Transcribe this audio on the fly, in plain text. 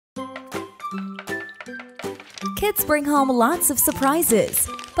Kids bring home lots of surprises,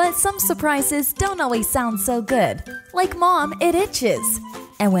 but some surprises don't always sound so good. Like Mom, it itches.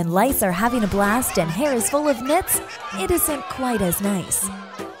 And when lice are having a blast and hair is full of nits, it isn't quite as nice.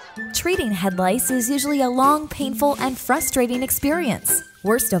 Treating head lice is usually a long, painful, and frustrating experience.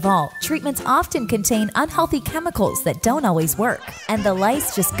 Worst of all, treatments often contain unhealthy chemicals that don't always work, and the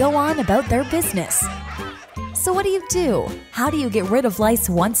lice just go on about their business. So what do? How do you get rid of lice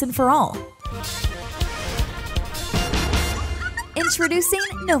once and for all? Introducing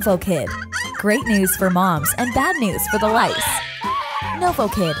NOVOKID. Great news for moms and bad news for the lice.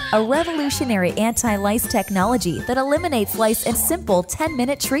 NOVOKID, a revolutionary anti-lice technology that eliminates lice in simple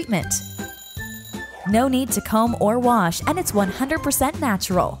 10-minute treatment. No need to comb or wash, and it's 100%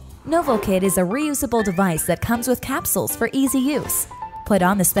 natural. NOVOKID is a reusable device that comes with capsules for easy use. Put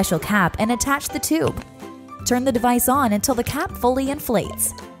on the special cap and attach the tube. Turn the device on until the cap fully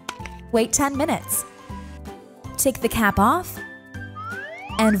inflates. Wait 10 minutes. Take the cap off,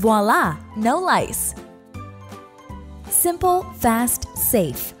 and voila, no lice. Simple, fast,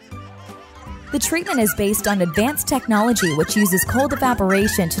 safe. The treatment is based on advanced technology which uses cold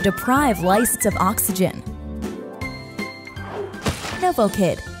evaporation to deprive lice of oxygen.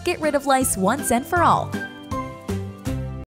 NOVOKID. Get rid of lice once and for all.